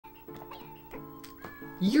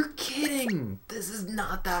You're kidding! This is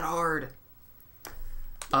not that hard.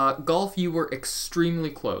 Golf, you were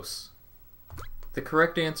extremely close. The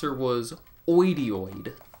correct answer was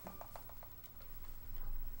oidioid.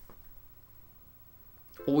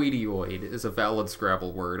 Oidioid is a valid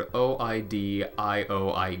Scrabble word. O-I-D-I-O-I-D.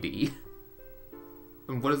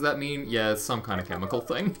 And what does that mean? Yeah, it's some kind of chemical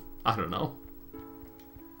thing. I don't know.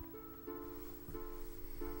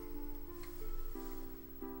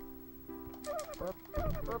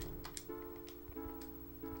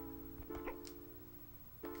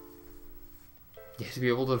 Yeah, to be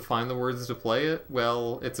able to find the words to play it?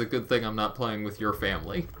 Well, it's a good thing I'm not playing with your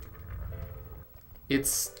family.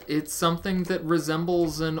 It's something that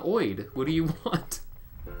resembles an oid. What do you want?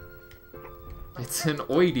 It's an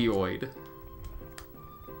oidioid.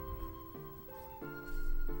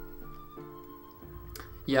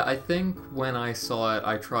 Yeah, I think when I saw it,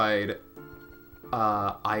 I tried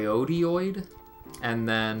iodioid, and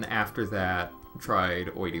then after that, tried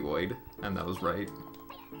oidioid, and that was right.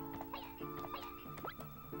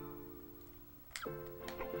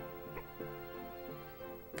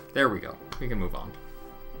 There we go. We can move on.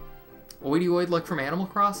 Oidioid, like from Animal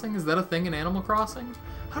Crossing? Is that a thing in Animal Crossing?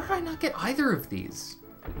 How did I not get either of these?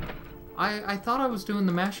 I thought I was doing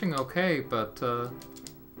the mashing okay, but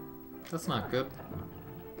that's not good.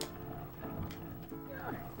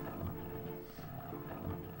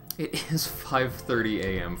 It is 5:30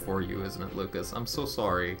 a.m. for you, isn't it, Lucas? I'm so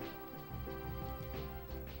sorry.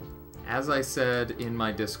 As I said in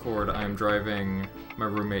my Discord, I'm driving my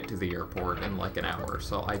roommate to the airport in like an hour,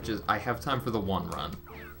 so I have time for the one run.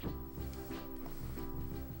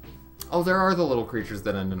 Oh, there are the little creatures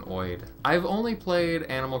that end in oid. I've only played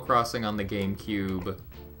Animal Crossing on the GameCube,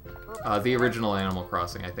 the original Animal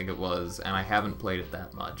Crossing, I think it was, and I haven't played it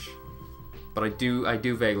that much. But I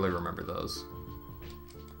do vaguely remember those.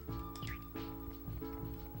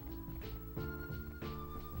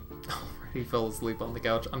 He fell asleep on the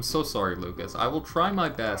couch. I'm so sorry, Lucas. I will try my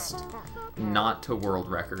best not to world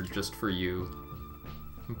record just for you.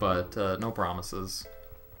 But no promises.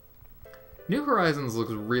 New Horizons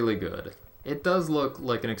looks really good. It does look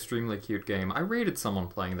like an extremely cute game. I rated someone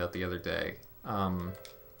playing that the other day.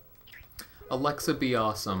 Alexa Be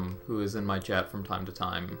Awesome, who is in my chat from time to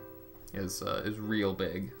time, is real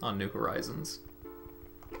big on New Horizons.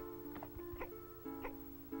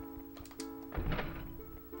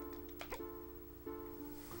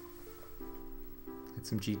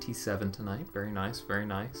 Some GT7 tonight. Very nice, very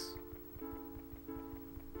nice.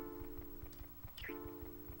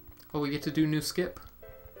 Oh, we get to do new skip.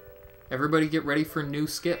 Everybody get ready for new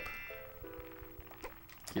skip.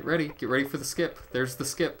 Get ready for the skip. There's the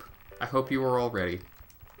skip. I hope you are all ready.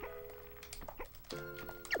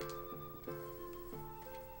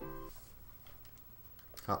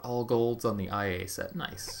 Got all golds on the IA set,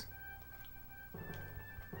 nice.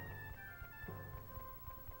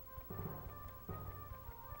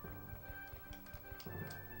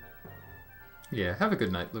 Yeah, have a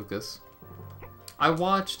good night, Lucas. I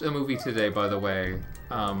watched a movie today, by the way,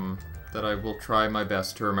 that I will try my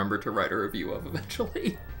best to remember to write a review of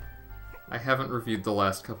eventually. I haven't reviewed the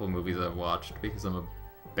last couple movies I've watched because I'm a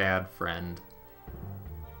bad friend.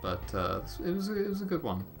 But it was a good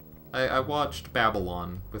one. I watched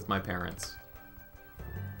Babylon with my parents.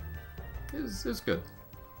 It was good.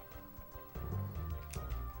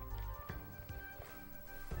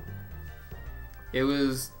 It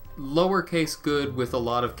was lowercase good with a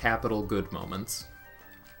lot of capital good moments.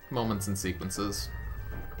 Moments and sequences.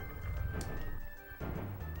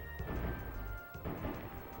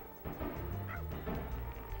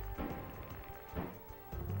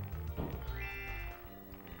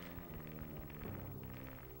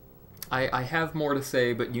 I have more to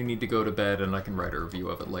say, but you need to go to bed and I can write a review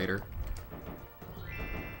of it later.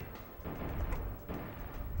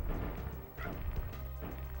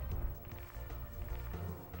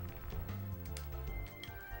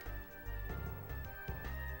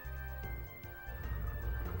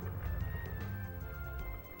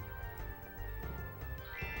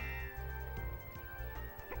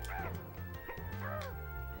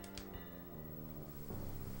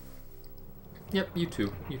 Yep, you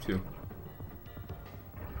too. You too.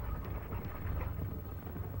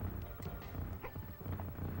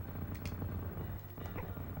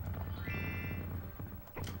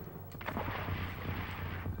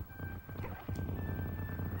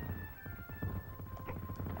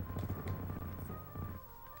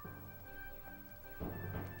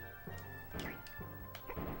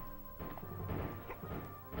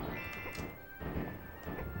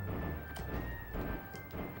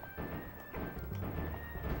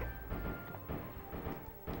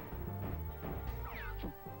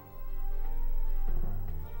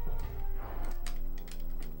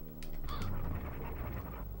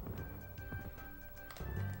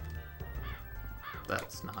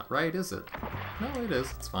 That's not right, is it? No, it is.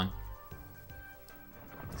 It's fine.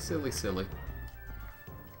 Silly, silly.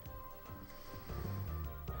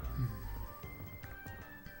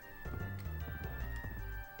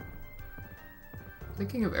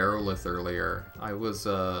 Thinking of Aerolith earlier, I was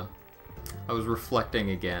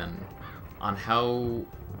reflecting again on how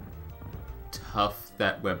tough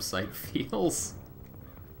that website feels.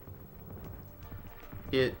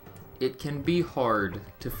 It can be hard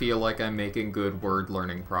to feel like I'm making good word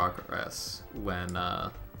learning progress when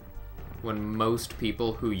most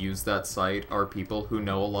people who use that site are people who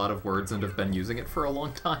know a lot of words and have been using it for a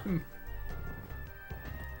long time.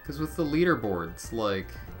 Because with the leaderboards, like,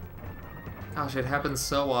 gosh, it happens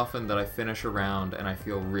so often that I finish a round and I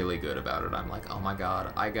feel really good about it. I'm like, oh my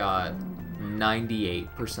god, I got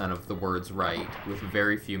 98% of the words right with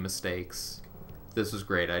very few mistakes. This was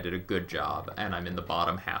great, I did a good job, and I'm in the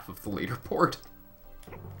bottom half of the leaderboard.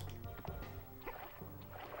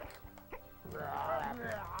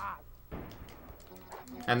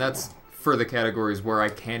 And that's for the categories where I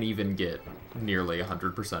can't even get nearly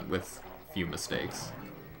 100% with few mistakes.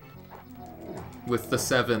 With the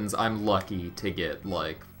 7s, I'm lucky to get,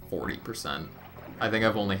 like, 40%. I think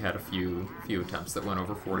I've only had a few attempts that went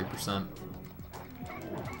over 40%.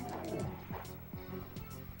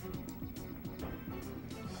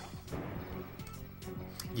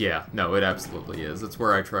 Yeah, no, it absolutely is. It's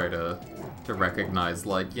where I try to recognize,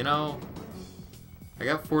 like, you know, I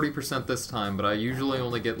got 40% this time, but I usually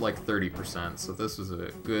only get, like, 30%, so this was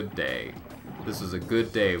a good day. This was a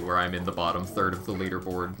good day where I'm in the bottom third of the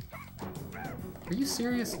leaderboard. Are you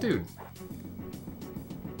serious, dude?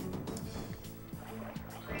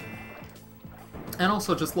 And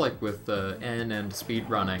also, just like with N and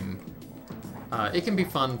speedrunning, it can be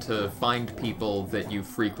fun to find people that you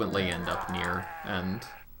frequently end up near and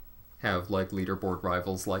have, like, leaderboard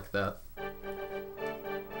rivals like that.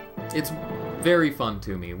 It's very fun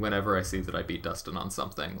to me whenever I see that I beat Dustin on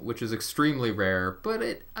something, which is extremely rare, but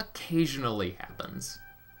it occasionally happens.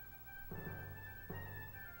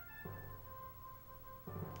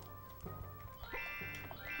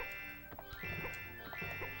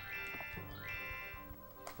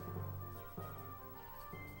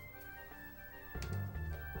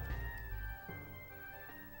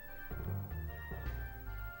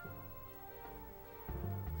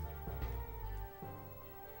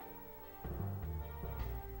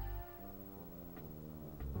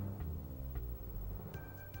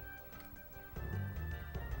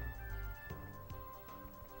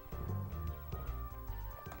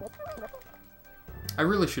 I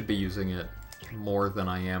really should be using it more than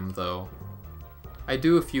I am, though. I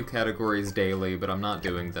do a few categories daily, but I'm not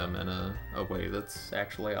doing them in a way that's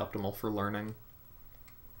actually optimal for learning.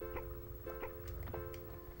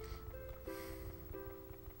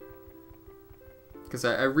 Because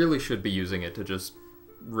I really should be using it to just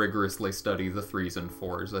rigorously study the 3s and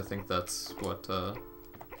 4s. I think that's what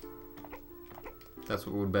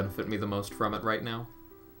would benefit me the most from it right now.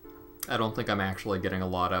 I don't think I'm actually getting a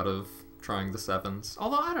lot out of trying the 7s.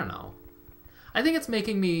 Although, I don't know. I think it's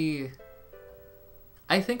making me...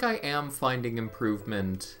 I think I am finding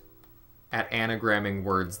improvement at anagramming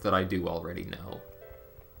words that I do already know.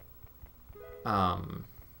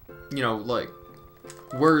 You know, like,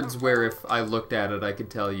 words where if I looked at it I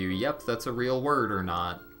could tell you, yep, that's a real word or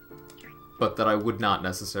not, but that I would not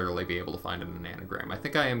necessarily be able to find in an anagram. I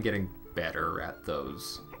think I am getting better at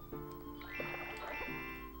those.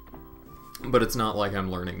 But it's not like I'm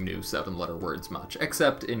learning new 7-letter words much,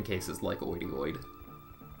 except in cases like oidioid.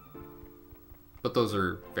 But those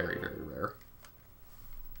are very, very rare.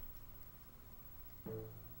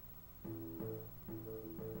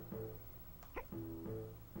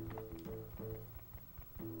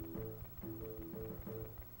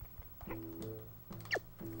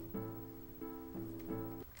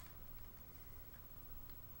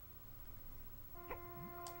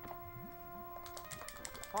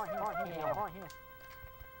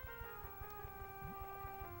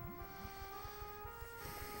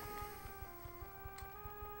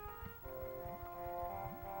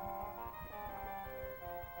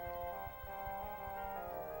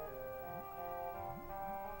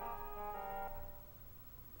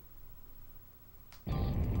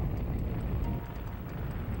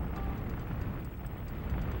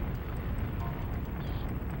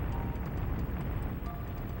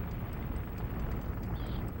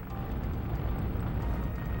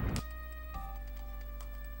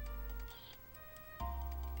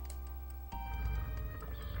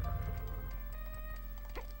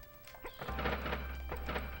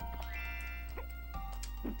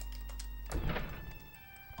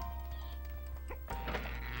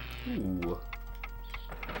 Ooh.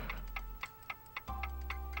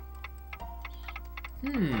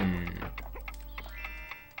 I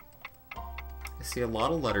see a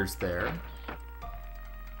lot of letters there.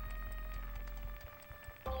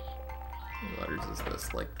 How many letters is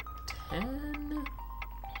this? Like 10?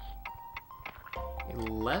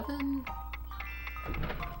 11?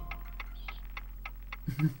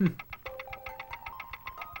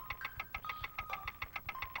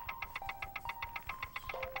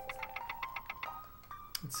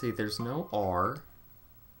 Let's see, there's no R.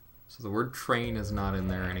 So the word train is not in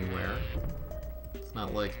there anywhere. It's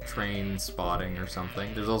not like train spotting or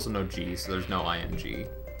something. There's also no G, so there's no ing.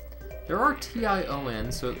 There are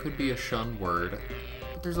T-I-O-N, so it could be a shun word.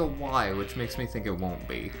 But there's a Y, which makes me think it won't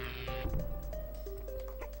be.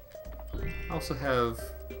 I also have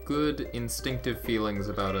good instinctive feelings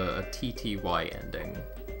about a TTY ending.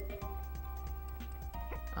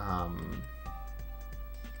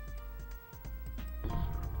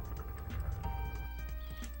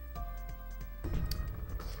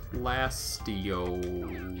 Plastio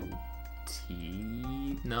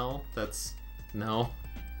T? No, that's... no.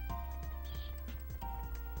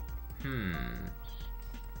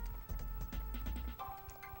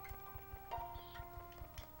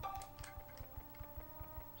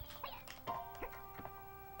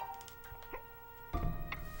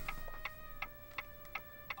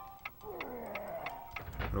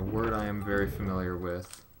 But a word I am very familiar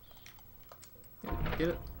with. Get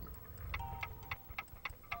it?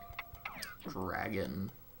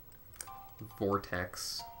 Dragon.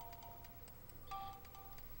 Vortex.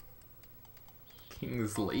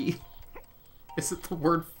 Kingsley. Is it the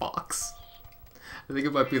word fox? I think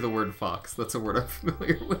it might be the word fox. That's a word I'm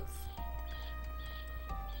familiar with.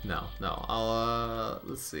 No, I'll,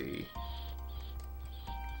 let's see.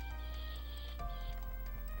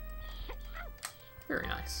 Very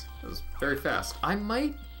nice. That was very fast. I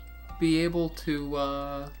might be able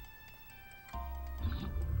to,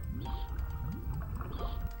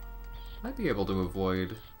 might be able to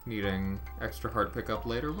avoid needing extra heart pickup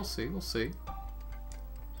later. We'll see, we'll see.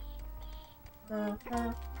 No,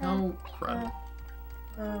 crud.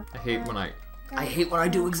 I hate when I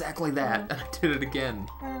do exactly that, and I did it again.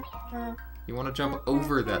 You want to jump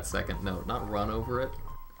over that second note, not run over it.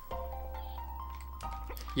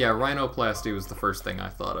 Yeah, rhinoplasty was the first thing I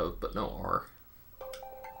thought of, but no R.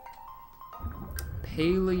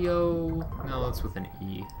 Paleo... no, that's with an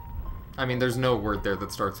E. I mean, there's no word there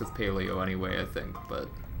that starts with paleo anyway, I think, but...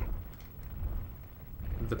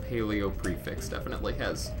 the paleo prefix definitely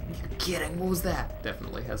has... you're kidding, what was that?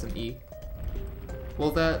 Definitely has an E.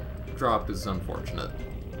 Well, that drop is unfortunate.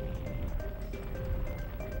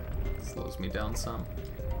 Slows me down some.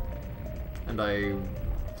 And I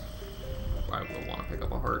will want to pick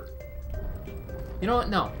up a heart. You know what?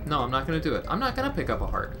 No, I'm not going to do it. I'm not going to pick up a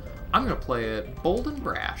heart. I'm going to play it bold and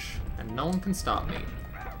brash, and no one can stop me.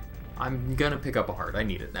 I'm going to pick up a heart. I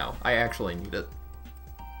need it now. I actually need it.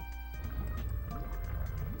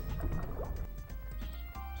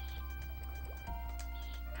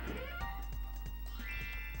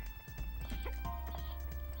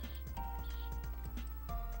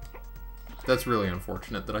 That's really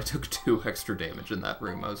unfortunate that I took 2 extra damage in that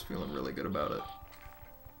room. I was feeling really good about it.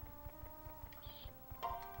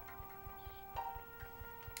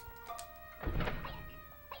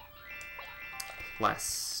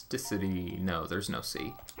 Plasticity. No, there's no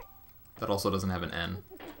C. That also doesn't have an N.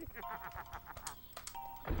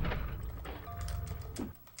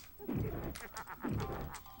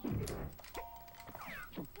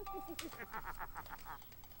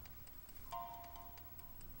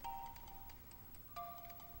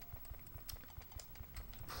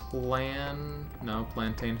 No,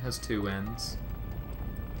 plantain has 2 N's.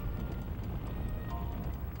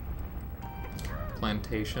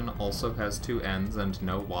 Plantation also has 2 N's and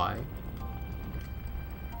no Y.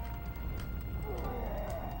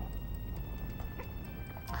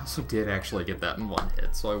 I also did actually get that in 1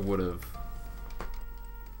 hit, so I would have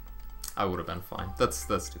been fine. That's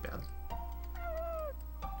too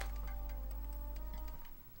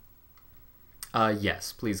bad.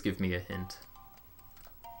 Yes, please give me a hint.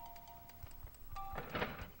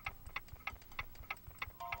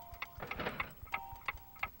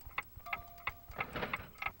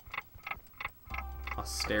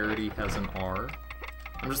 Posterity has an R.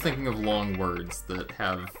 I'm just thinking of long words that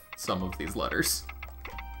have some of these letters.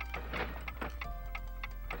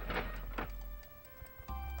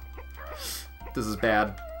 This is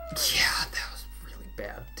bad. Yeah, that was really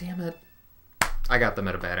bad. Damn it. I got them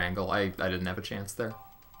at a bad angle. I didn't have a chance there.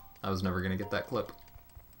 I was never gonna get that clip.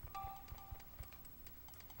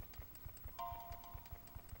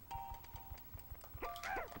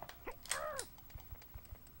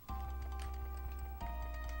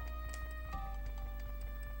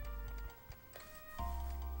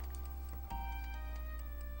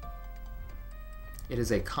 It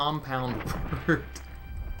is a compound word.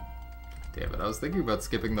 Damn it, I was thinking about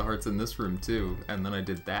skipping the hearts in this room too, and then I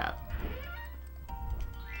did that.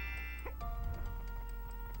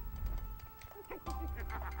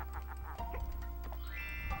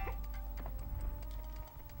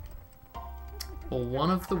 Well,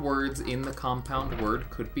 one of the words in the compound word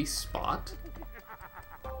could be spot.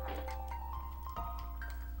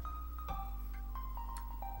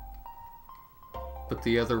 But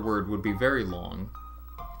the other word would be very long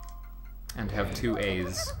and have 2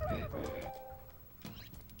 A's.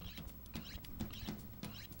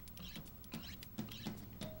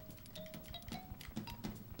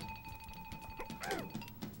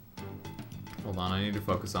 Hold on, I need to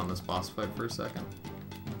focus on this boss fight for a second.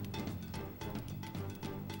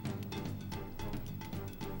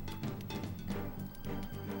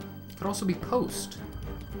 Could also be post.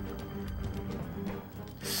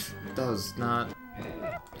 Does not...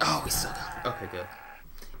 Oh, we still got it. Okay, good.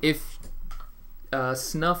 If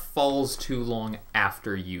snuff falls too long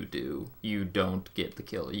after you do, you don't get the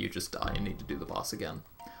kill. You just die and need to do the boss again.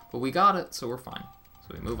 But we got it, so we're fine.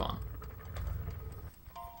 So we move on.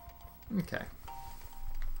 Okay.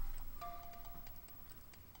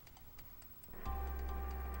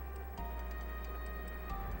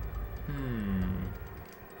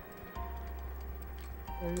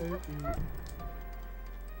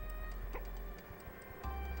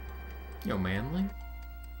 Yo, Manly?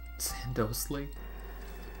 Zandosli?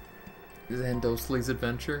 Zandosli's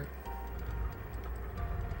Adventure?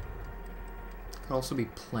 Could also be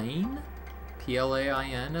plain?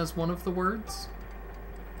 P-L-A-I-N as one of the words?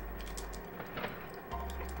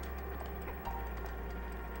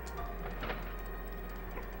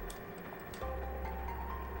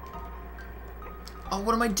 Oh,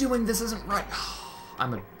 what am I doing? This isn't right.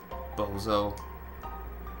 I'm a bozo.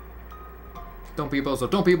 Don't be a bozo.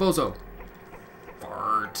 Don't be a bozo.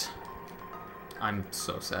 Fart. I'm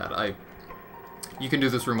so sad. You can do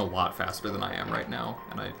this room a lot faster than I am right now,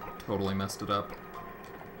 and I totally messed it up.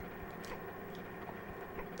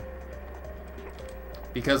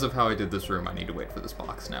 Because of how I did this room, I need to wait for this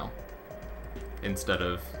box now, instead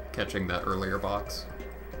of catching that earlier box.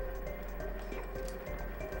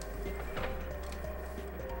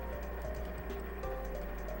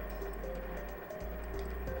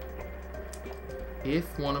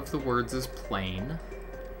 If one of the words is plain,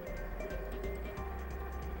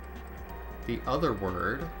 the other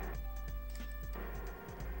word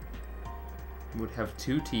would have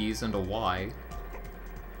 2 T's and a Y.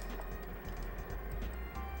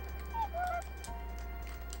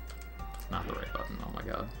 Not the right button, oh my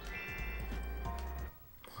god.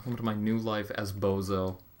 Welcome to my new life as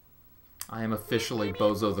Bozo. I am officially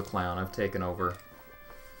Bozo the Clown. I've taken over.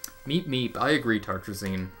 Meep Meep, I agree,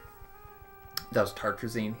 Tartrazine. That was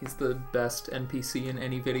Tartrazine. He's the best NPC in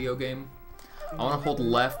any video game. I want to hold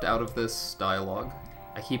left out of this dialogue.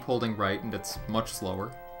 I keep holding right and it's much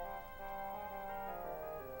slower.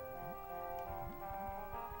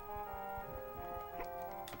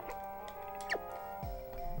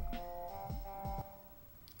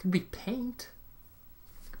 Could be paint.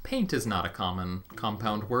 Paint is not a common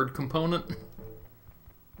compound word component.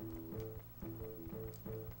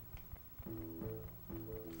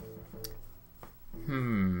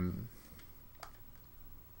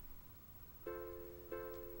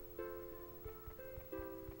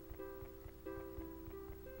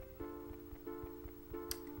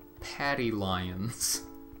 Patty lions.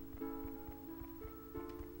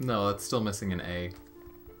 No, that's still missing an A.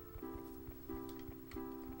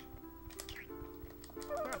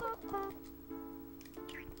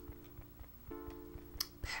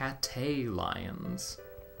 Pate lions.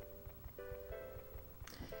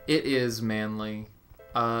 It is Manly.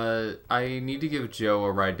 I need to give Joe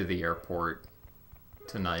a ride to the airport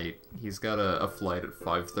tonight. He's got a flight at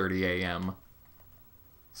 5:30 a.m.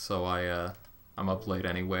 So I'm up late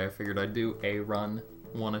anyway. I figured I'd do a run,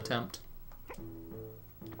 1 attempt.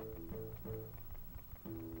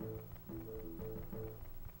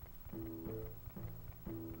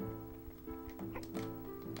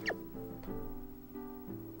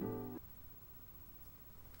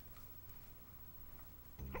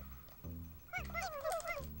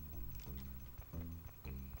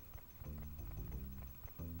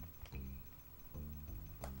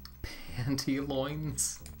 Panty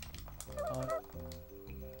loins.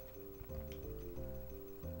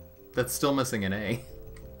 That's still missing an A.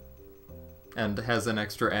 And has an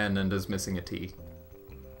extra N and is missing a T.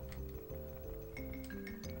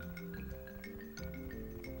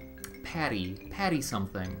 Patty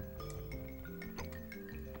something.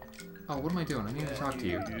 Oh, what am I doing? I need to talk to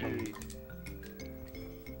you.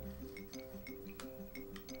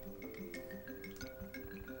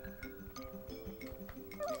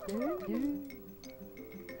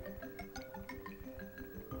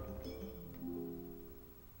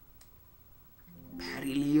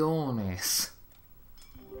 Trillones.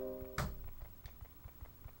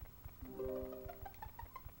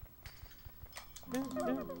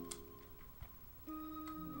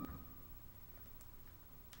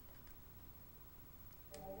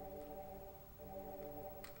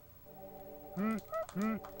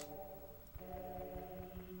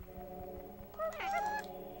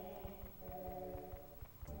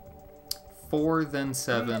 Four, then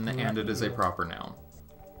seven, and it is a proper noun.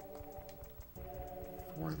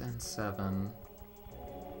 4, then 7, and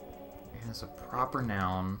it's a proper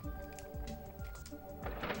noun.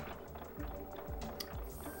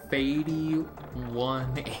 Fady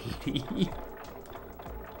 180.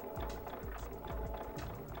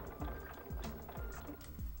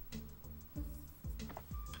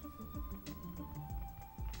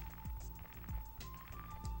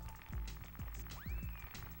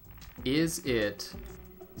 Is it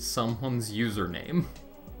someone's username?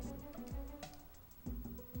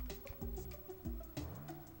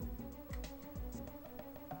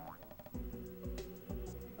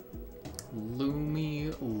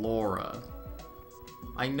 Lumi Laura.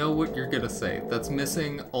 I know what you're gonna say. That's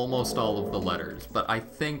missing almost all of the letters, but I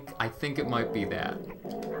think it might be that.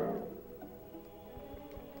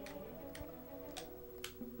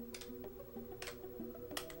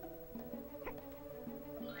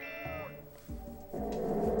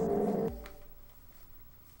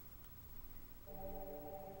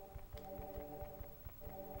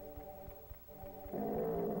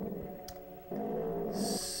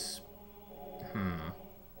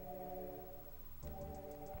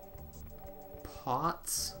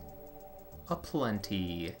 Pots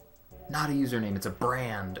aplenty. Not a username, it's a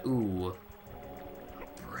brand. Ooh.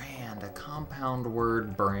 Brand, a compound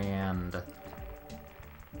word, brand.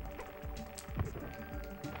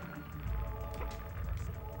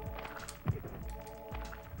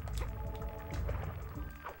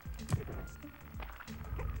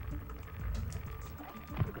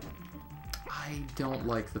 I don't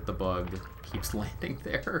like that the bug keeps landing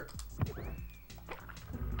there.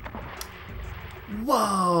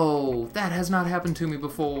 Whoa! That has not happened to me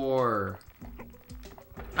before!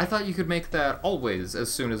 I thought you could make that always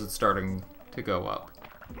as soon as it's starting to go up.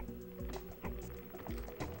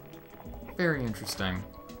 Very interesting.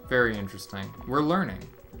 Very interesting. We're learning.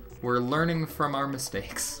 We're learning from our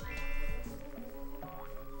mistakes.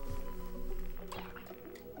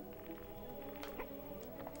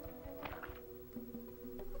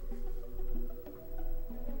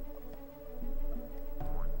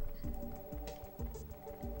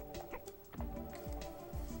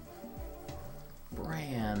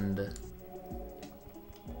 Brand.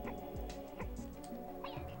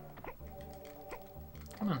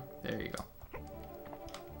 Come on, there you go.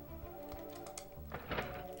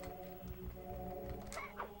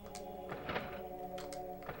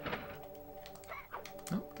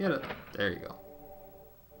 Oh, get it. There you go.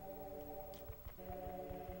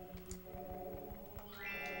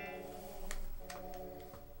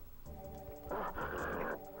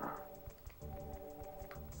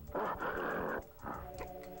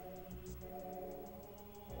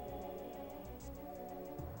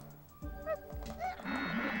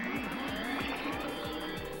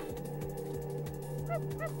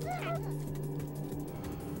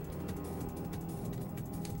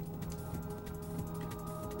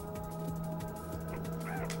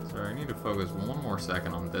 Sorry, I need to focus one more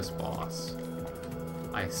second on this boss.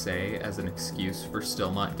 I say as an excuse for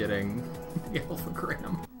still not getting the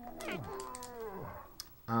alphagram.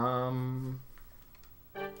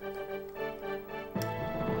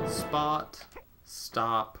 Spot,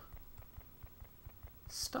 stop,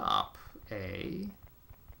 stop, A.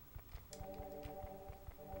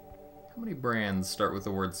 How many brands start with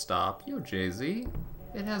the word stop? Yo, Jay-Z.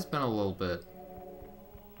 It has been a little bit.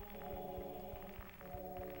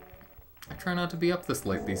 I try not to be up this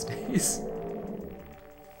late these days.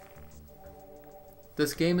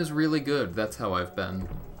 This game is really good, that's how I've been.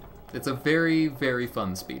 It's a very, very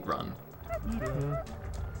fun speedrun.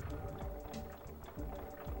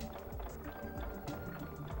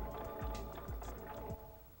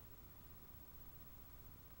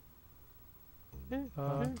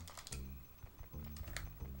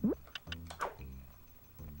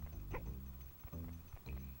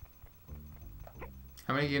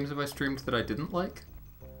 How many games have I streamed that I didn't like?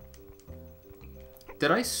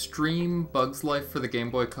 Did I stream Bug's Life for the Game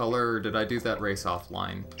Boy Color, or did I do that race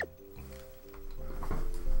offline?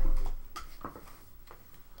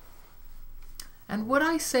 And would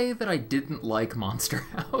I say that I didn't like Monster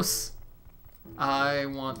House? I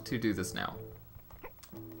want to do this now.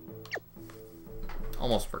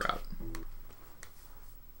 Almost forgot.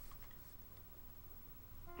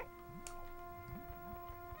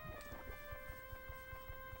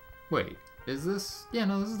 Wait, is this... Yeah,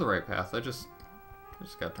 no, this is the right path. I just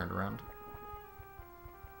got turned around.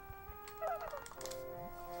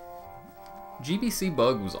 GBC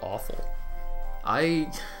bug was awful.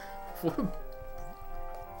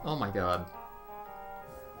 Oh my god.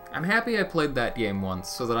 I'm happy I played that game once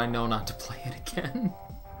so that I know not to play it again.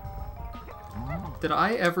 Did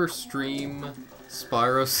I ever stream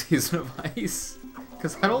Spyro Season of Ice?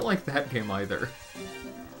 Because I don't like that game either.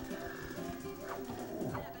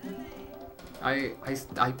 I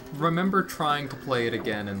remember trying to play it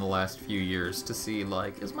again in the last few years to see,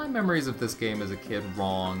 like, is my memories of this game as a kid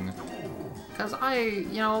wrong? Because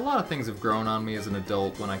you know, a lot of things have grown on me as an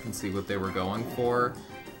adult when I can see what they were going for.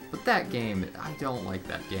 But that game, I don't like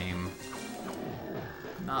that game.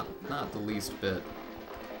 Not the least bit.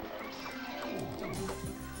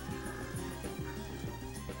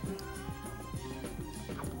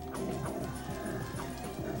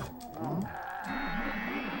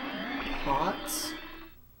 Pots?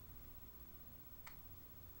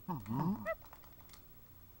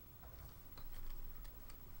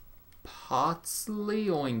 Potsley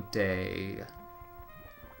Ointe.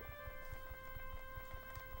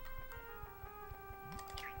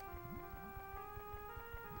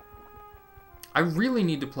 I really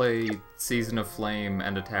need to play Season of Flame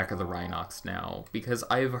and Attack of the Rhinox now, because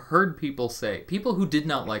I've heard people who did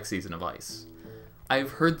not like Season of Ice,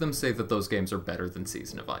 I've heard them say that those games are better than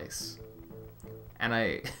Season of Ice. And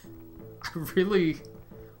I really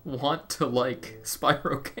want to like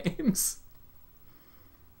Spyro games.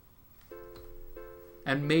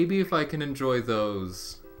 And maybe if I can enjoy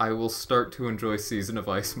those, I will start to enjoy Season of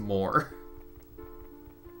Ice more.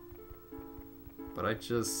 But I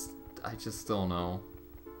just don't know.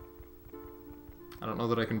 I don't know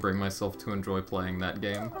that I can bring myself to enjoy playing that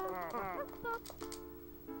game.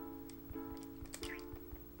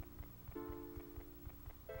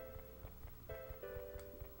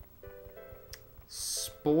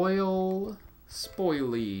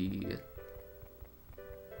 Spoily.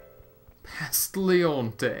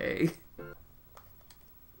 Pastleonte.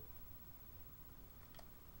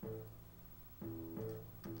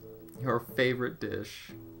 Your favorite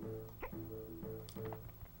dish.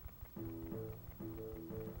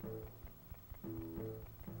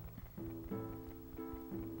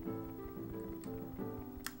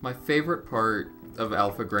 My favorite part of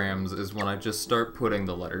alphagrams is when I just start putting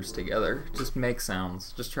the letters together. Just make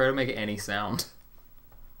sounds. Just try to make any sound.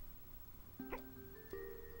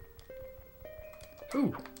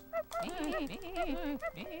 Ooh.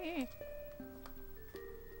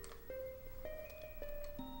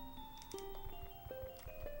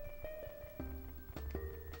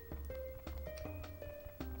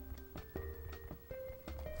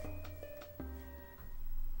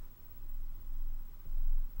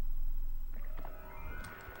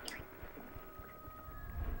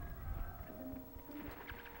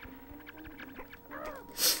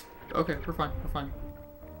 Okay, we're fine, we're fine.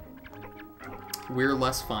 We're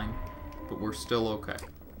less fine, but we're still okay.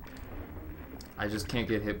 I just can't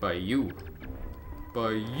get hit by you.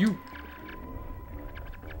 By you!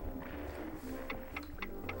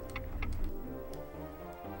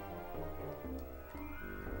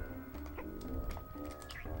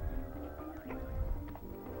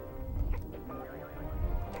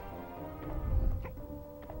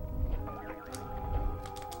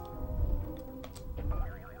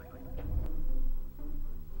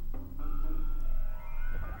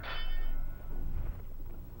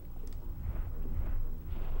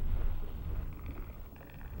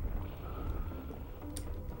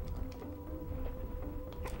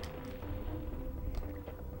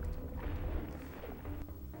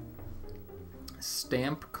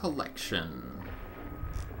 Stamp collection.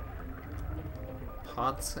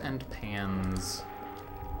 Pots and pans.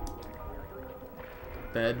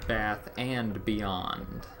 Bed, bath, and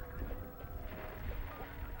beyond.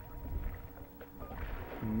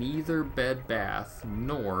 Neither bed, bath,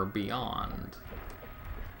 nor beyond.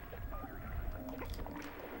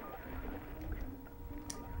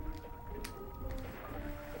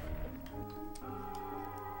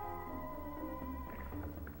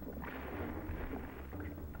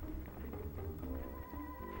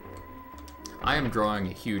 I am drawing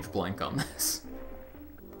a huge blank on this.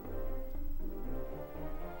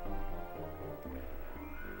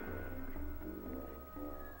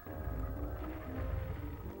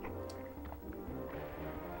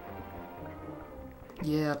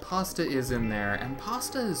 Yeah, pasta is in there, and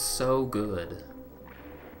pasta is so good.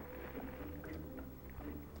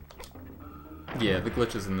 Yeah, the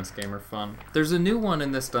glitches in this game are fun. There's a new one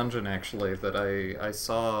in this dungeon, actually, that I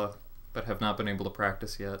saw, but have not been able to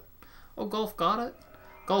practice yet. Oh, Golf got it?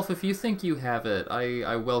 Golf, if you think you have it,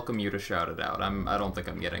 I welcome you to shout it out. I don't think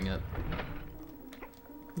I'm getting it.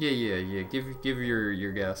 Yeah. Give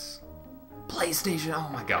your guess. PlayStation. Oh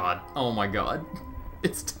my god. Oh my god.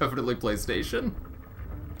 It's definitely PlayStation.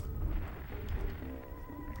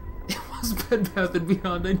 It was Bed Bath &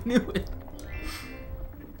 Beyond. I knew it.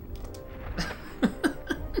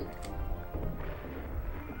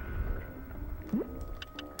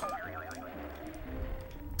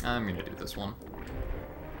 I'm gonna do this one.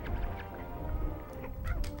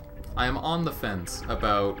 I am on the fence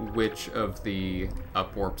about which of the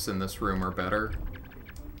upwarps in this room are better.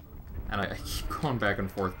 And I keep going back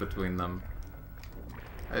and forth between them.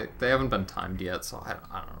 They haven't been timed yet, so I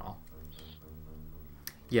don't know.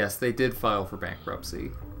 Yes, they did file for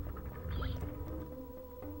bankruptcy.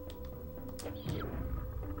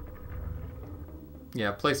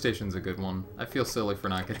 Yeah, PlayStation's a good one. I feel silly for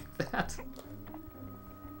not getting that.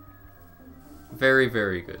 Very,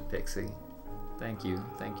 very good, Pixie. Thank you.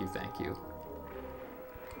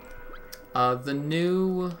 The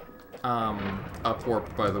new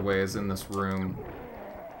upwarp, by the way, is in this room.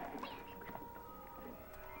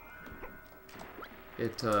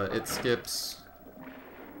 It skips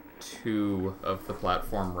 2 of the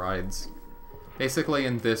platform rides. Basically,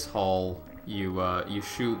 in this hall, you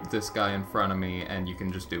shoot this guy in front of me, and you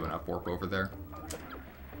can just do an upwarp over there.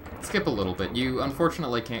 Skip a little bit. You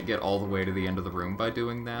unfortunately can't get all the way to the end of the room by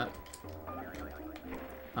doing that.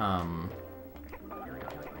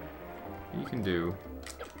 You can do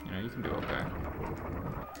okay.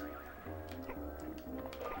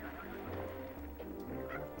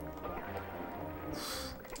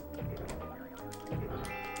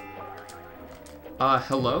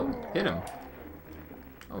 Hello? Hit him.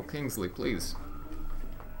 Oh, Kingsley, please.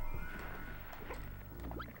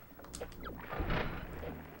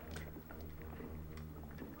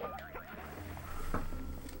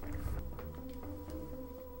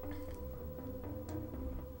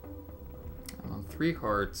 I'm on 3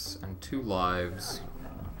 hearts and 2 lives.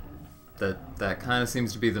 That kind of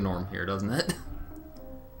seems to be the norm here, doesn't it?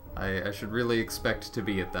 I should really expect to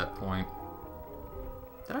be at that point.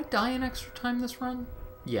 Did I die in extra time this run?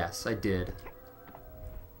 Yes, I did.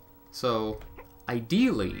 So,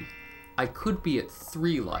 ideally, I could be at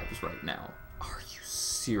 3 lives right now. Are you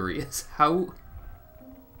serious? How?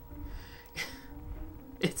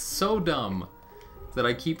 It's so dumb that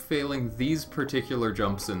I keep failing these particular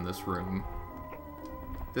jumps in this room.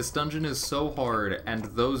 This dungeon is so hard, and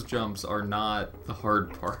those jumps are not the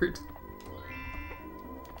hard part.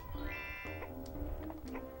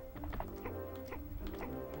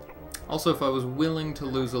 Also, if I was willing to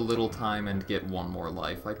lose a little time and get 1 more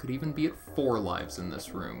life, I could even be at 4 lives in this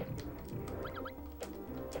room.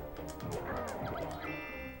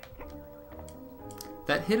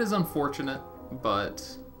 That hit is unfortunate,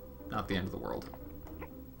 but not the end of the world.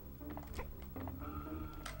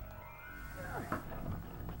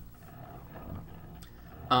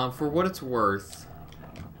 For what it's worth,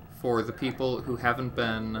 for the people who haven't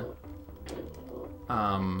been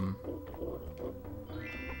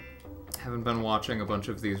watching a bunch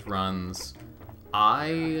of these runs,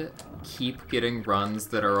 I keep getting runs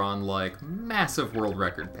that are on, like, massive world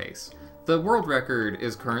record pace. The world record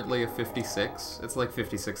is currently a 56. It's like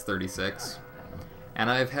 56:36. And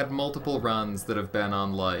I've had multiple runs that have been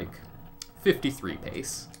on, like, 53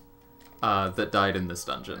 pace that died in this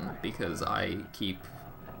dungeon because I keep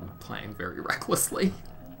playing very recklessly.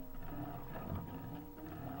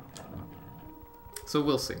 So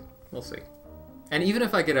we'll see. We'll see. And even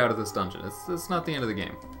if I get out of this dungeon, it's not the end of the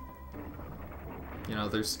game. You know,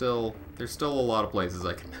 there's still a lot of places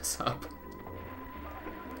I can mess up.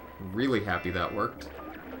 Really happy that worked.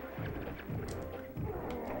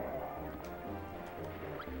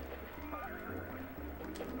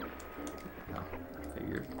 Yeah,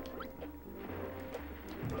 figured.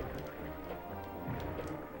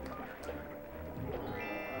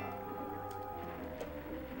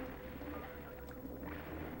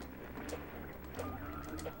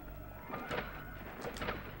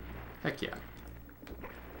 Heck yeah.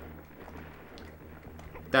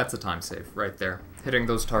 That's a time save right there. Hitting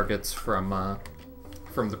those targets from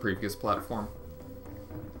the previous platform.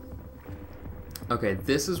 Okay,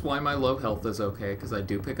 this is why my low health is okay, because I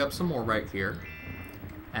do pick up some more right here.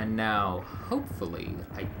 And now, hopefully,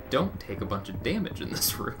 I don't take a bunch of damage in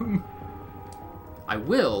this room. I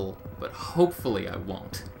will, but hopefully I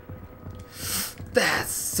won't.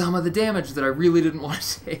 That's some of the damage that I really didn't want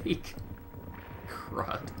to take.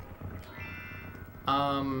 Crud.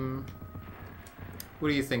 What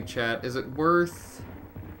do you think, chat? Is it worth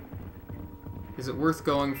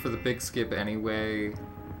going for the big skip anyway?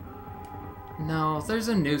 No, there's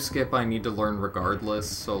a new skip I need to learn regardless,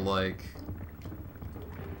 so like...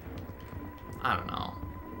 I don't know.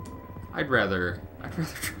 I'd rather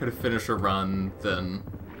try to finish a run than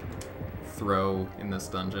throw in this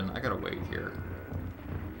dungeon. I gotta wait here.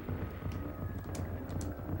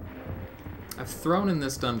 I've thrown in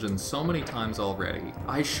this dungeon so many times already.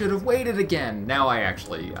 I should have waited again! Now I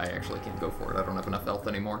actually can't go for it. I don't have enough health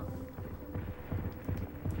anymore.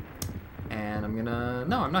 And I'm gonna...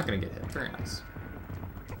 No, I'm not gonna get hit. Very nice.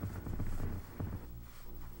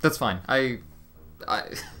 That's fine. I'm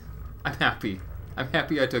happy. I'm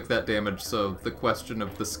happy I took that damage, so the question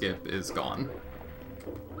of the skip is gone.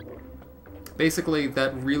 Basically,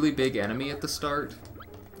 that really big enemy at the start...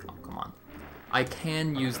 Oh, come on. I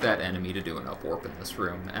can use that enemy to do an up warp in this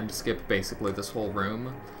room, and skip basically this whole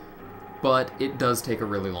room, but it does take a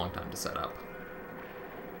really long time to set up.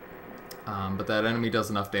 But that enemy does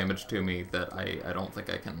enough damage to me that I don't think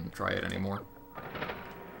I can try it anymore.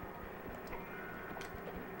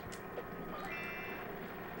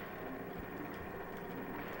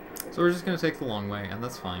 So we're just going to take the long way, and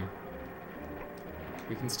that's fine.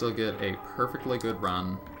 We can still get a perfectly good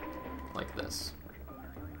run like this.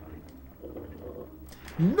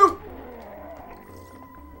 No!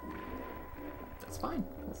 That's fine.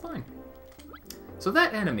 That's fine. So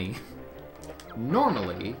that enemy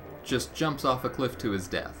normally just jumps off a cliff to his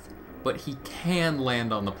death, but he can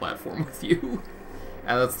land on the platform with you.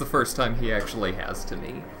 And that's the first time he actually has to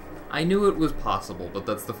me. I knew it was possible, but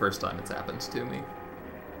that's the first time it's happened to me.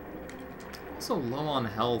 Also low on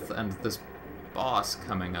health, and this boss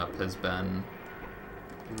coming up has been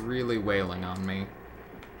really wailing on me.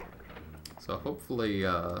 So hopefully,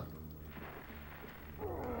 hopefully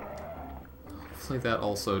that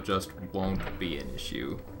also just won't be an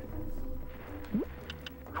issue.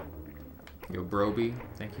 Yo, Broby,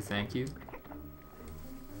 thank you, thank you.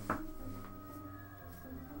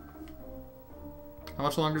 How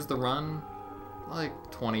much longer is the run? Like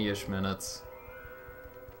 20-ish minutes.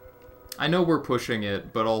 I know we're pushing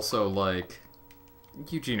it, but also, like,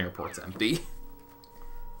 Eugene Airport's empty.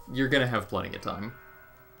 You're gonna have plenty of time.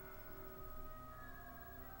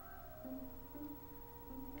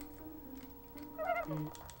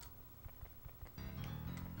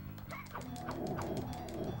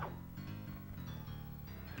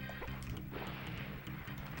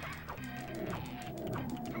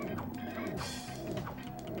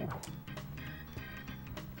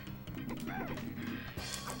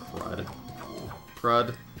 Crud.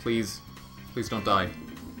 Crud, please. Please don't die.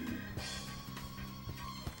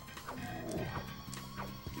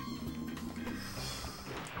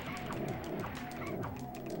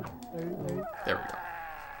 There we go.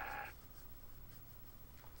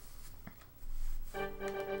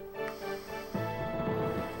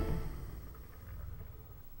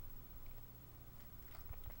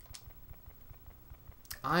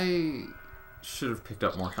 I should have picked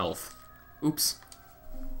up more health. Oops.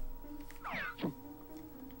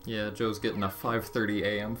 Yeah, Joe's getting a 5:30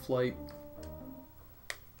 a.m. flight.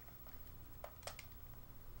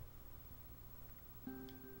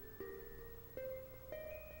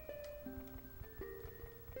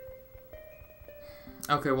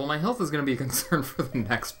 Okay, well my health is going to be a concern for the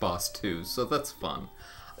next boss too, so that's fun.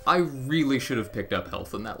 I really should have picked up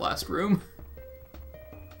health in that last room.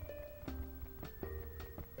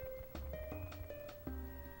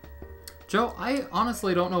 Joe, I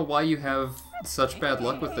honestly don't know why you have such bad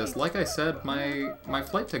luck with this. Like I said, my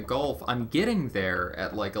flight to Gulf, I'm getting there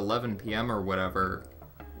at like 11 p.m. or whatever,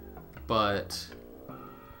 but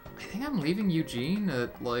I think I'm leaving Eugene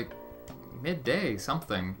at like midday,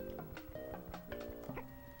 something.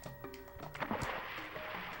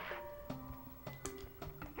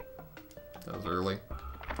 That was early.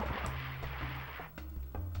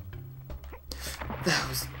 That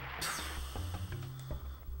was...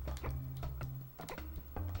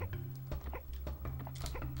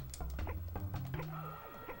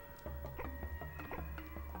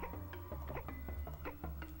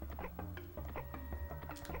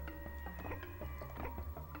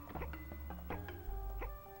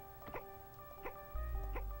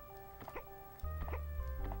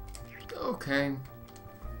 Okay.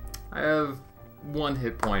 I have 1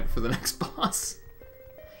 hit point for the next boss.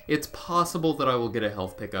 It's possible that I will get a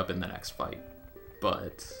health pickup in the next fight,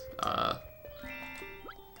 but,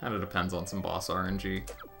 kind of depends on some boss RNG.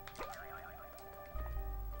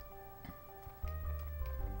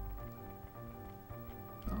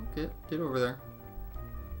 Oh, get over there.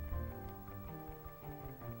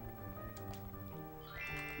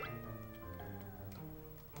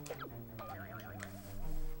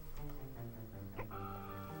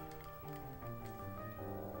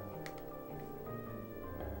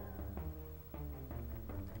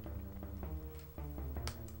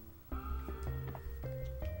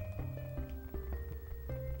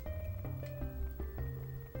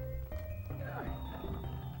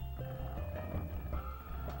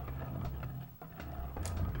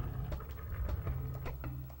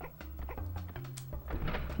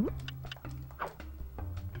 we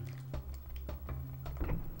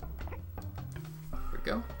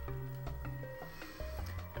go.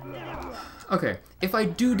 Okay, if I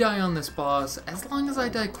do die on this boss, as long as I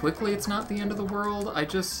die quickly, it's not the end of the world.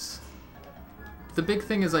 The big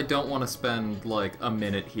thing is I don't want to spend, like, a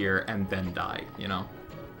minute here and then die, you know?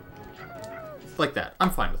 Like that. I'm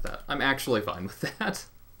fine with that. I'm actually fine with that.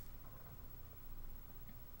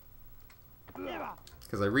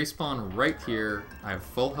 Because I respawn right here. I have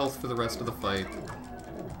full health for the rest of the fight.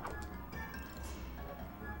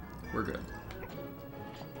 We're good.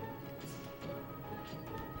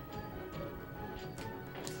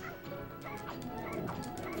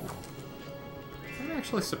 I'm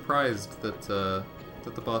actually surprised that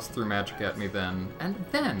that the boss threw magic at me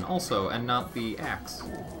then, also, and not the axe.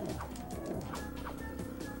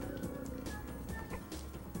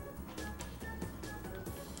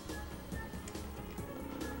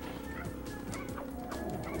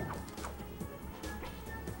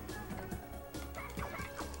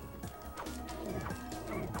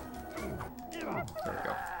 There we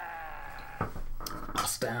go.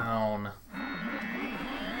 Boss down.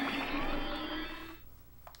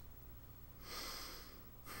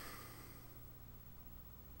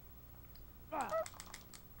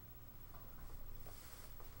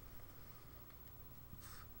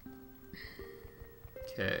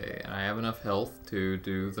 Okay, and I have enough health to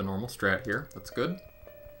do the normal strat here. That's good.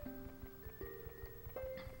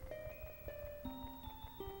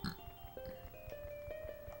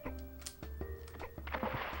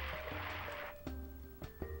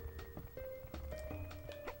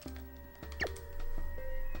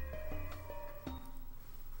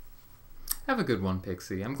 Have a good one,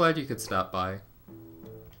 Pixie. I'm glad you could stop by.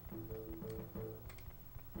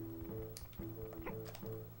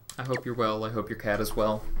 I hope you're well. I hope your cat is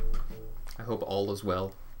well. I hope all is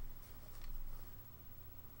well.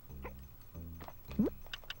 You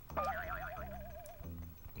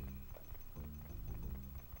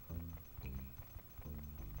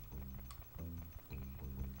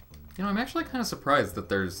know, I'm actually kind of surprised that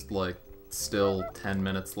there's, like, still 10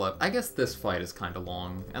 minutes left. I guess this fight is kind of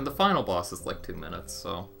long, and the final boss is like 2 minutes,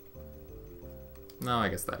 so... No, I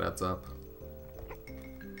guess that adds up.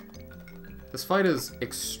 This fight is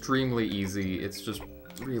extremely easy, it's just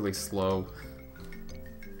really slow.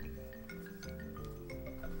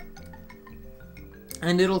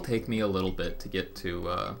 And it'll take me a little bit to get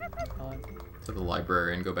to the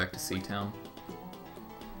library and go back to Seatown.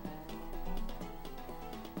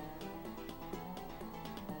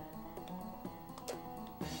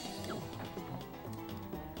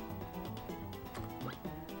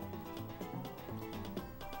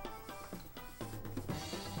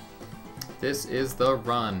 This is the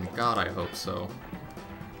run. God, I hope so.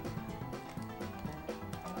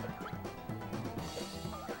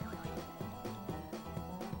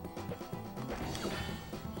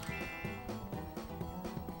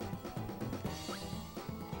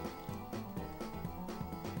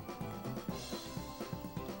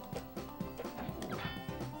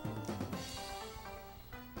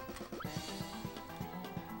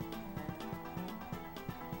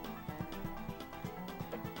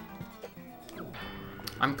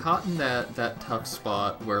 I'm caught in that tough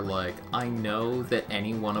spot where, like, I know that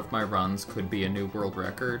any one of my runs could be a new world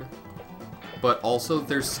record, but also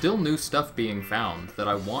there's still new stuff being found that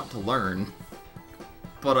I want to learn,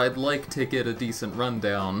 but I'd like to get a decent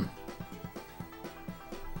rundown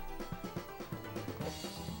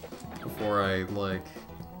before I, like,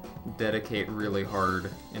 dedicate really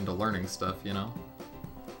hard into learning stuff, you know?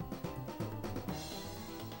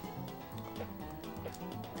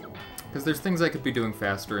 Because there's things I could be doing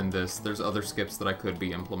faster in this, there's other skips that I could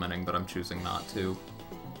be implementing, but I'm choosing not to.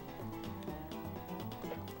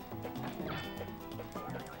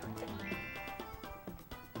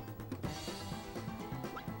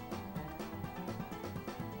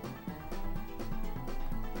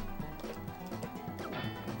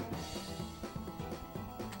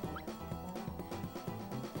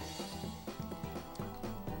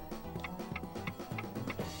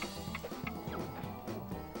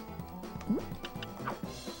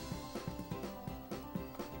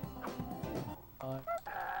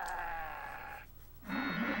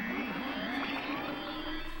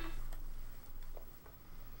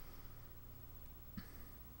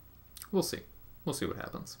 We'll see. We'll see what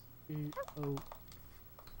happens.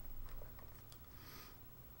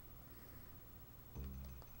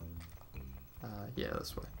 Yeah,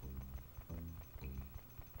 this way.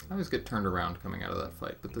 I always get turned around coming out of that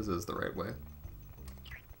fight, but this is the right way.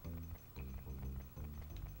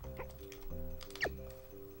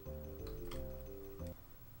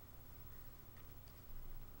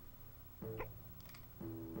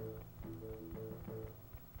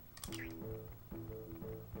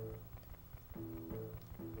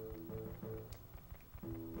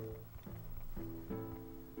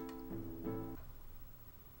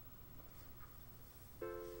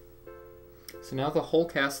 So now the whole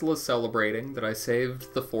castle is celebrating that I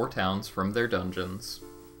saved the 4 towns from their dungeons.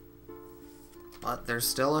 But there's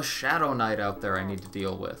still a Shadow Knight out there I need to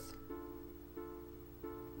deal with.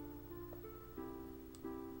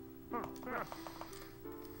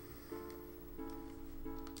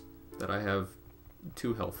 That I have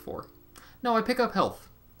 2 health for. No, I pick up health.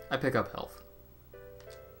 I pick up health.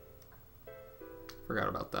 Forgot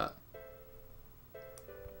about that.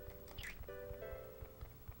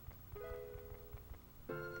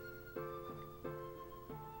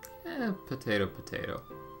 Potato, potato.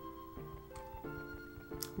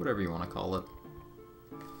 Whatever you want to call it.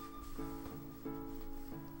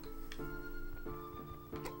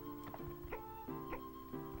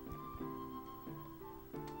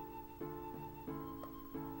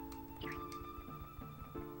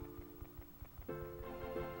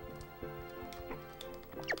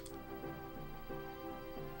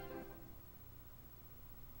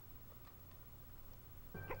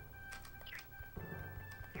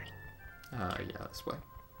 Yeah, this way.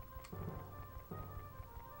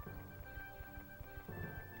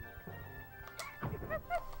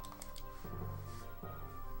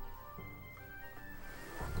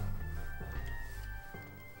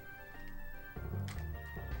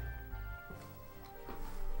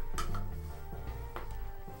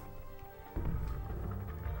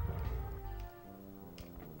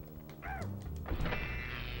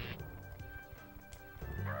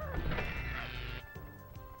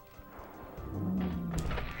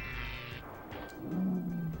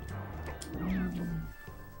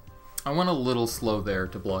 I went a little slow there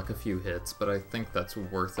to block a few hits, but I think that's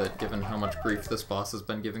worth it given how much grief this boss has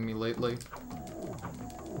been giving me lately.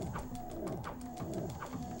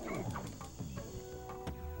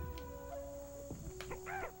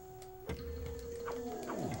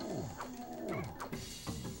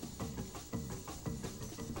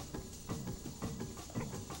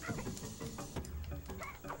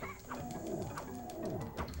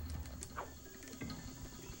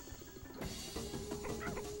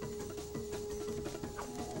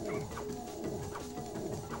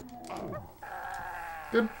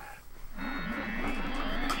 Good.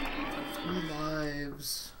 3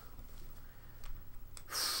 lives.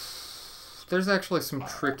 There's actually some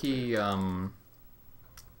tricky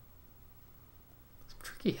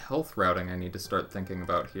health routing I need to start thinking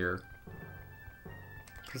about here.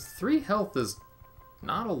 Because 3 health is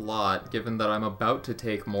not a lot, given that I'm about to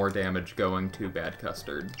take more damage going to Bad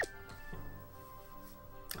Custard.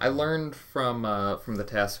 I learned from the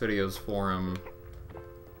TAS Videos forum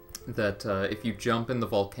that if you jump in the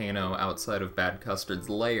volcano outside of Bad Custard's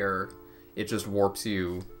lair, it just warps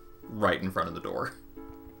you right in front of the door.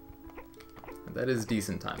 And that is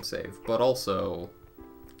decent time save, but also,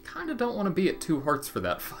 kinda don't want to be at 2 hearts for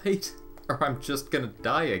that fight, or I'm just gonna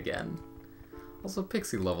die again. Also,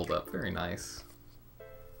 Pixie leveled up, very nice.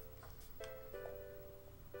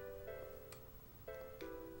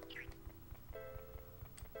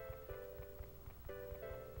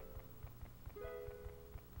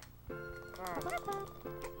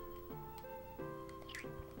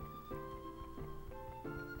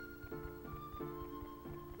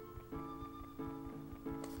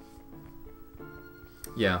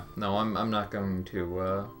 Yeah, no, I'm not going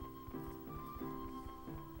to,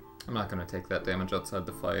 I'm not gonna take that damage outside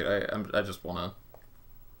the fight. I just wanna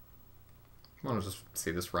just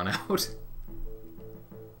see this run out.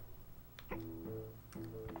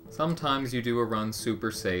 Sometimes you do a run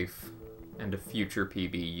super safe, and a future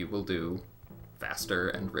PB you will do faster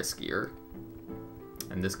and riskier.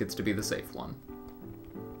 And this gets to be the safe one.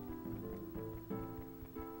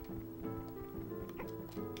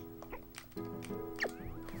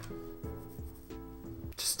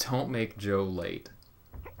 Just don't make Joe late.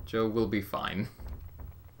 Joe will be fine.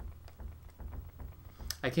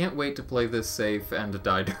 I can't wait to play this safe and to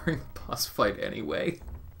die during the boss fight anyway.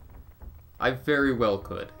 I very well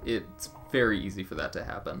could. It's very easy for that to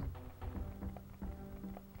happen.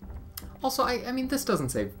 Also, I mean, this doesn't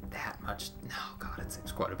save that much. No, God, it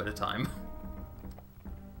saves quite a bit of time.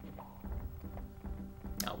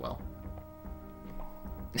 Oh, well.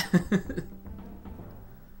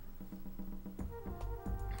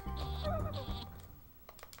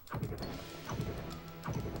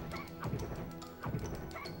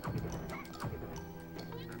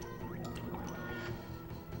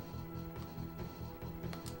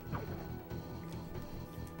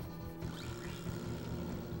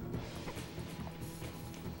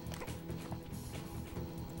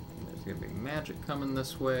 There's gonna be magic coming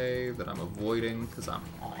this way that I'm avoiding because I'm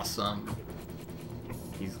awesome.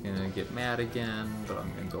 He's gonna get mad again, but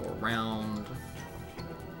I'm gonna go around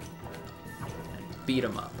and beat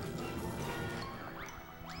him up.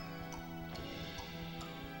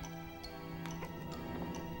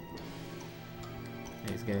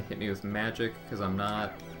 he's gonna hit me with magic because I'm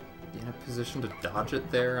not in a position to dodge it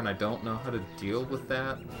there, and I don't know how to deal with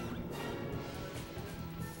that.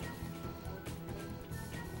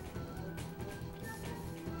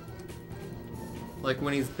 Like,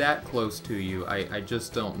 when he's that close to you, I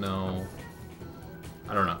just don't know.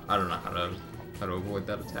 I don't know how to avoid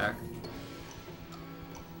that attack.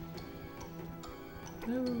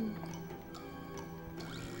 No.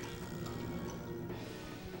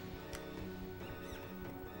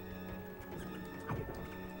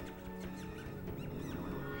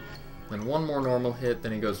 Then one more normal hit,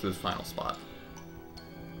 then he goes to his final spot.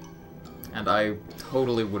 And I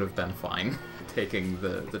totally would have been fine taking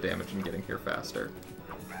the damage and getting here faster.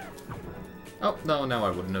 Oh, no, I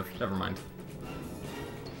wouldn't have. Never mind.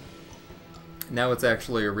 Now it's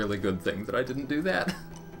actually a really good thing that I didn't do that.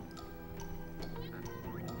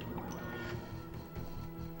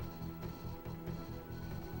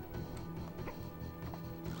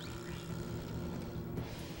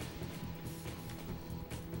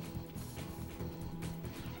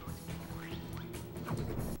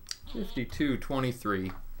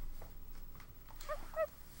 $52.23.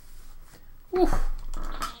 Whew.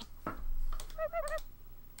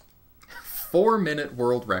 4-minute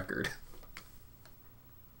world record.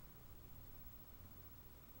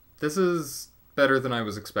 This is better than I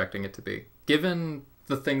was expecting it to be. Given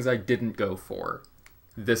the things I didn't go for,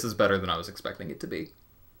 this is better than I was expecting it to be.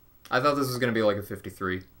 I thought this was going to be like a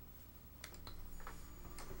 53.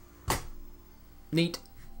 Neat.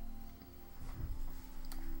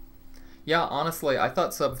 Yeah, honestly, I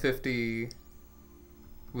thought sub 50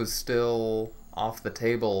 was still off the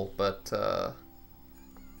table, but,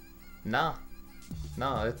 nah.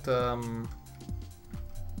 Nah, it,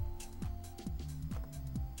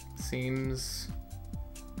 seems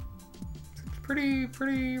pretty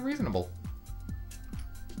reasonable.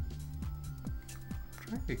 I'm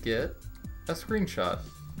trying to get a screenshot.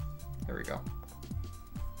 There we go.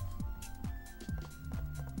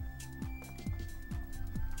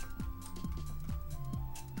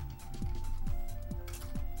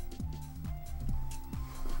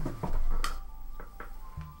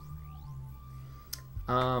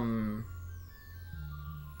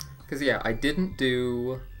 Because yeah, I didn't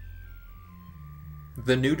do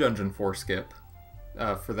the new Dungeon 4 skip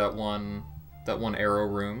for that one arrow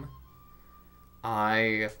room.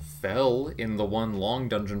 I fell in the one long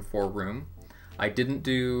Dungeon 4 room. I didn't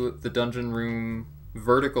do the dungeon room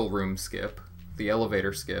vertical room skip, the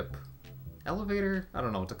elevator skip. Elevator? I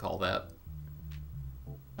don't know what to call that.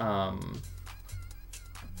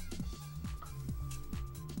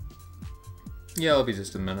 Yeah, it'll be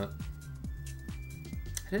just a minute.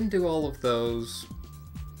 I didn't do all of those.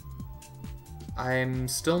 I'm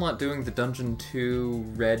still not doing the Dungeon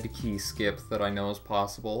 2 red key skip that I know is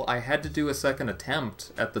possible. I had to do a second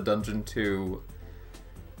attempt at the Dungeon 2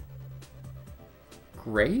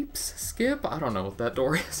 grapes skip? I don't know what that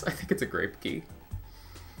door is. I think it's a grape key.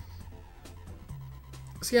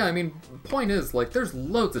 So yeah, I mean, point is, like, there's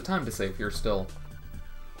loads of time to save here still.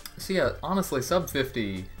 So yeah, honestly, sub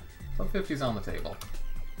 50... Sub 50's on the table.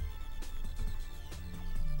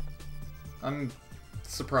 I'm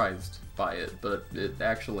surprised by it, but it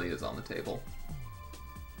actually is on the table.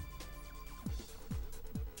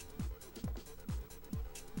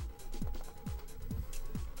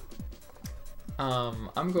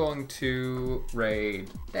 I'm going to raid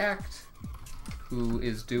Dact, who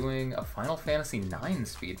is doing a Final Fantasy IX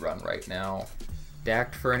speedrun right now.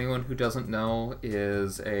 Dact, for anyone who doesn't know,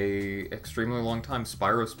 is a extremely long-time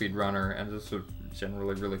Spyro speedrunner and just a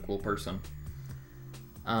generally really cool person.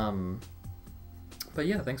 But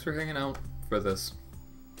yeah, thanks for hanging out for this.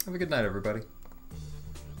 Have a good night, everybody.